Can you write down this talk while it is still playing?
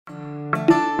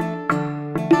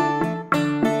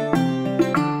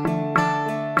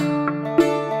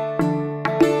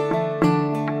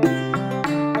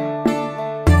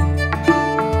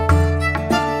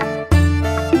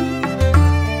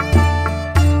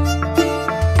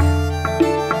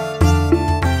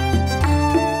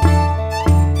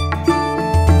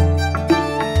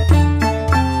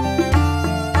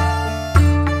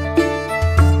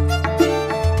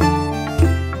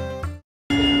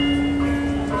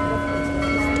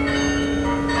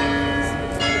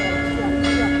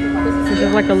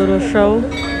There's like a little show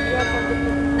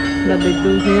that they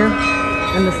do here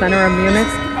in the center of Munich,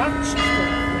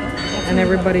 and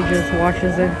everybody just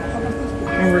watches it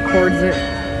and records it.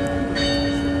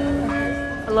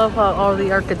 I love how all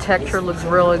the architecture looks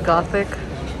really gothic.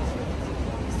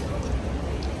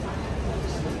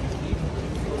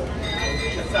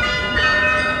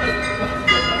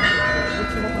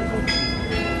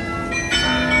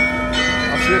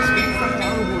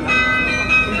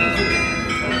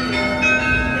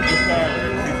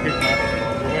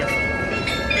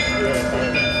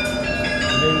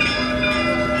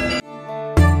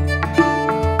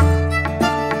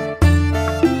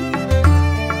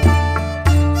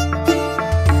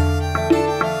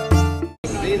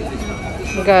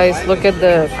 Guys, look at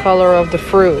the color of the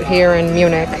fruit here in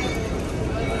Munich.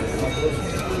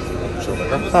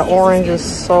 That orange is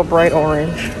so bright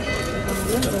orange.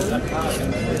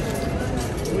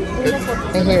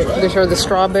 And here, these are the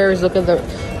strawberries. Look at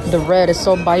the red is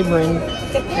so vibrant,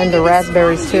 and the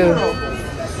raspberries too.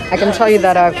 I can tell you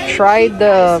that I've tried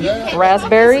the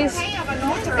raspberries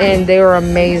and they were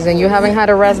amazing. You haven't had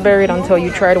a raspberry until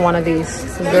you tried one of these.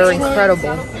 They're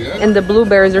incredible. And the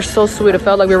blueberries are so sweet. It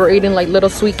felt like we were eating like little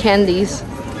sweet candies.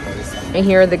 And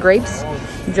here are the grapes.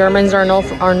 Germans are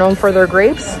known for their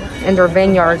grapes and their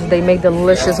vineyards. They make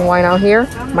delicious wine out here.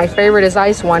 My favorite is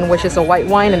ice wine, which is a white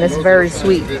wine, and it's very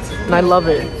sweet. And I love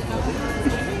it.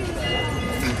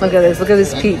 Look at this. Look at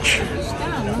this peach.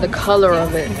 The color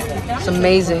of it. It's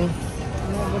amazing.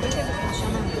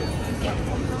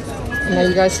 And now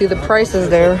you guys see the prices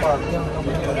there.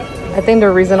 I think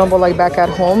they're reasonable like back at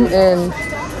home, and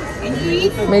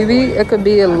maybe it could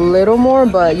be a little more,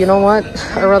 but you know what?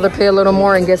 I'd rather pay a little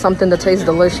more and get something that tastes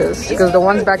delicious, because the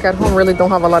ones back at home really don't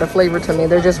have a lot of flavor to me.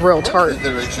 They're just real tart.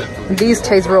 These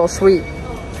taste real sweet.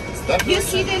 You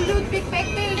see the Ludwig Beck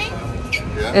building?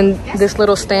 And this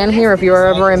little stand here, if you're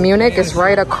ever in Munich, is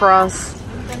right across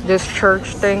this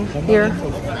church thing here.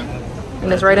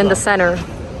 And it's right in the center,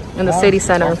 in the city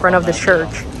center, in front of the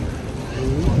church.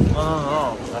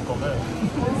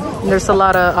 There's a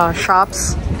lot of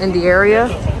shops in the area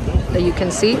that you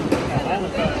can see.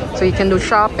 So you can do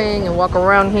shopping and walk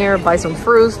around here, buy some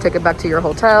fruits, take it back to your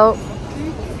hotel.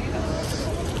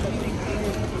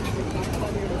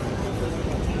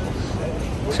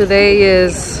 Today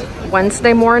is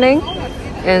Wednesday morning,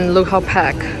 and look how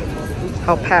packed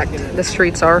the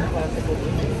streets are.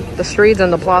 The streets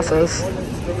and the plazas.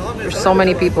 There's so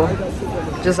many people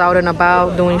just out and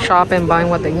about doing shopping, buying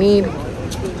what they need.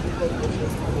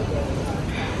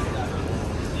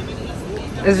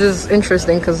 It's just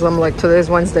interesting because I'm like, today's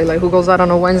Wednesday. Like, who goes out on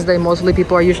a Wednesday? Mostly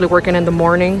people are usually working in the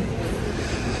morning,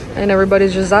 and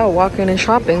everybody's just out walking and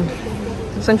shopping.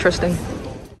 It's interesting.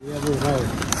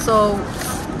 So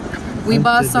we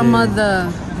bought some of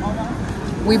the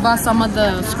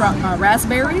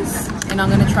raspberries, and I'm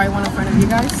gonna try one in front of you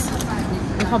guys.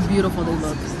 Look how beautiful they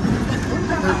look.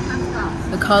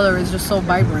 The color is just so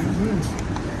vibrant.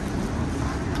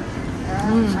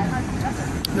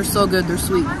 They're so good. They're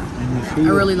sweet. I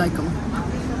really like them.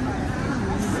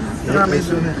 They're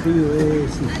amazing.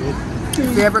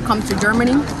 If you ever come to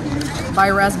Germany, buy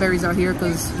raspberries out here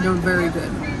because they're very good.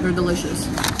 They're delicious.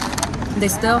 They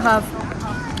still have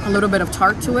a little bit of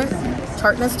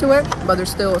tartness to it, but they're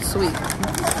still sweet.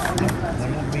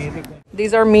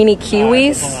 These are mini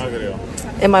kiwis,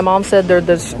 and my mom said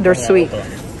they're sweet.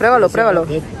 Pruébalo, pruébalo.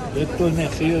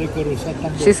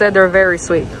 She said they're very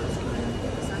sweet.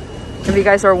 If you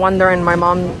guys are wondering, my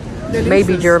mom may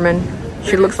be German.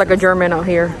 She looks like a German out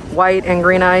here. White and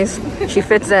green eyes. She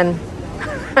fits in.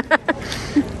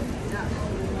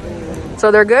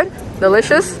 So they're good?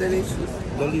 Delicious? Delicious.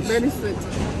 Very sweet.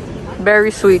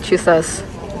 Very sweet, she says.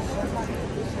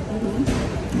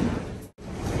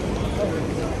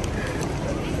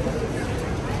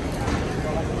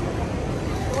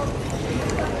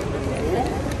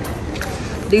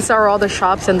 These are all the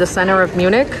shops in the center of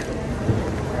Munich.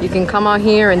 You can come out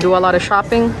here and do a lot of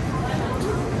shopping.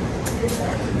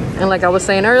 And like I was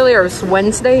saying earlier, it's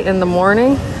Wednesday in the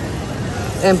morning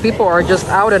and people are just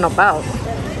out and about.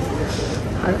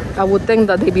 I would think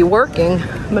that they'd be working,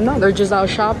 but no, they're just out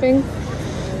shopping.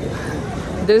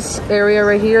 This area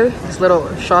right here, this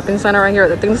little shopping center right here,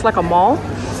 I think it's like a mall.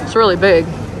 It's really big.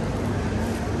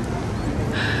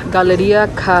 Galeria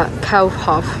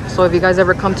Kaufhof. So if you guys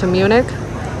ever come to Munich,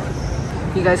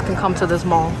 you guys can come to this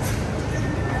mall.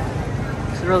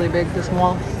 It's really big, this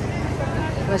mall.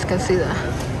 You guys can see that.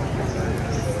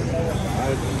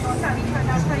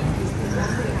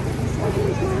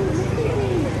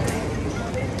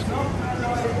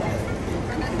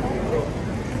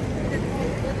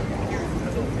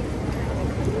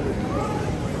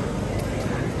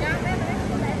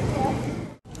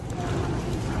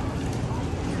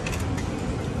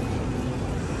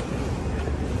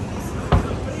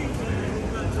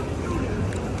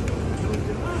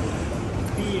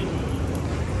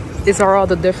 These are all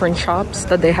the different shops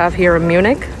that they have here in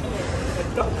Munich.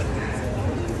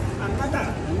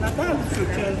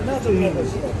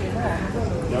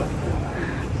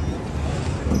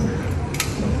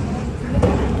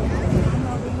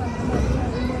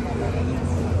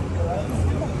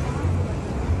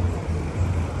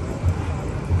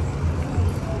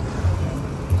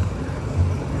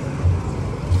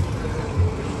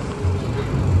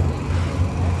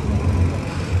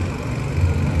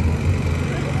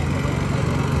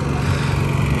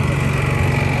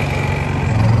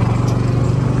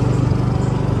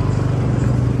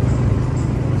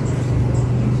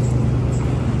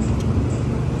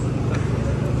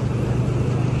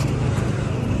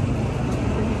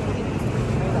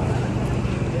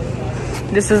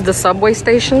 This is the subway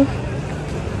station.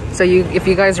 So if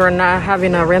you guys are not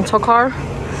having a rental car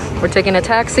or taking a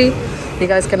taxi, you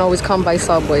guys can always come by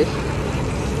subway.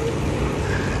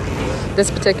 This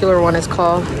particular one is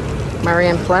called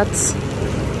Marienplatz.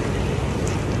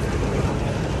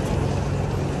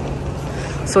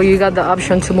 So you got the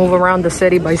option to move around the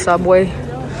city by subway,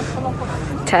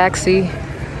 taxi,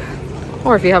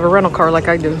 or if you have a rental car like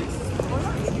I do.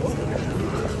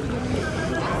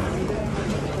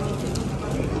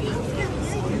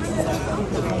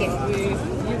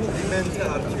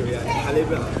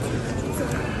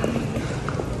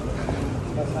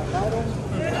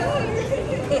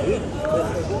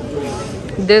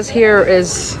 This here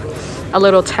is a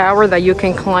little tower that you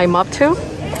can climb up to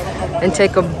and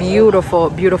take a beautiful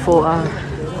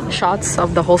shots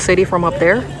of the whole city from up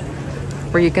there,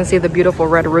 where you can see the beautiful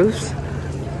red roofs.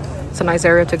 It's a nice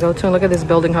area to go to. And look at this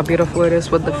building, how beautiful it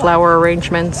is with the flower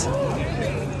arrangements.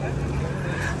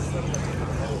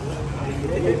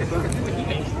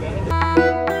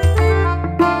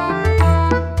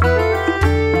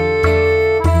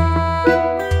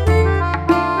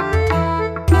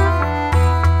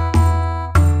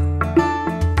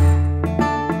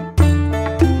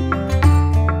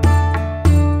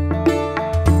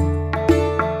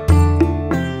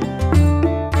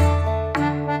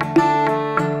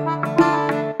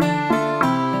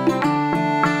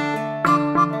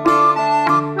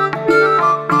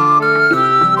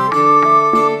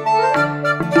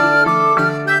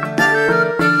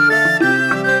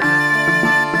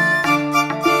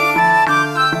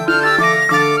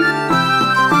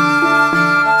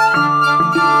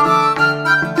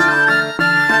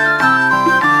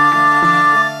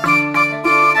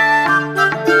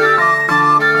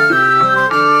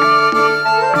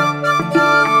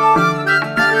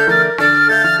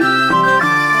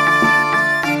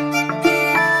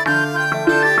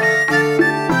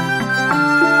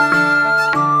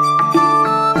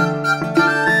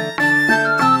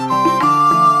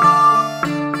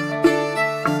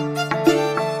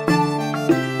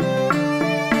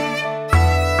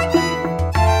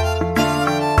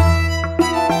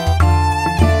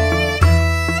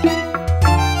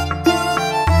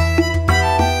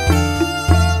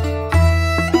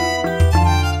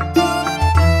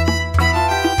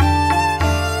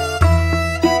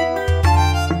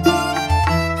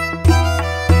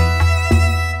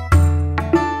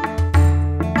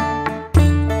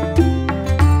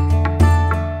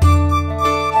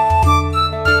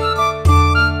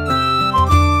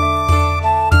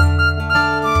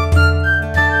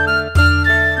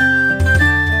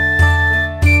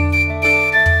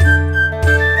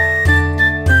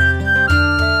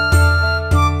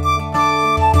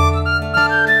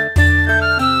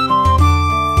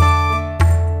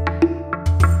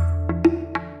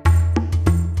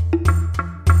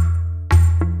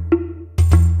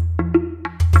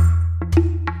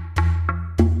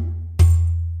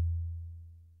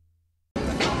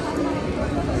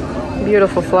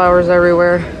 Beautiful flowers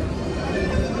everywhere.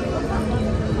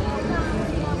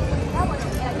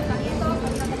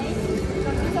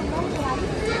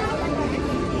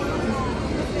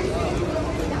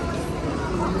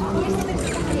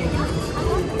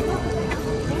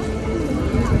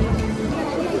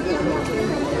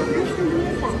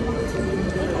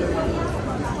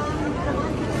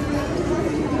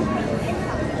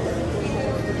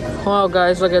 Wow,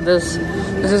 guys, look at this.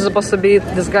 This is supposed to be,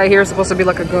 this guy here is supposed to be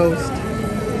like a ghost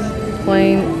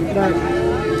playing that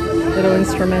little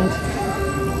instrument.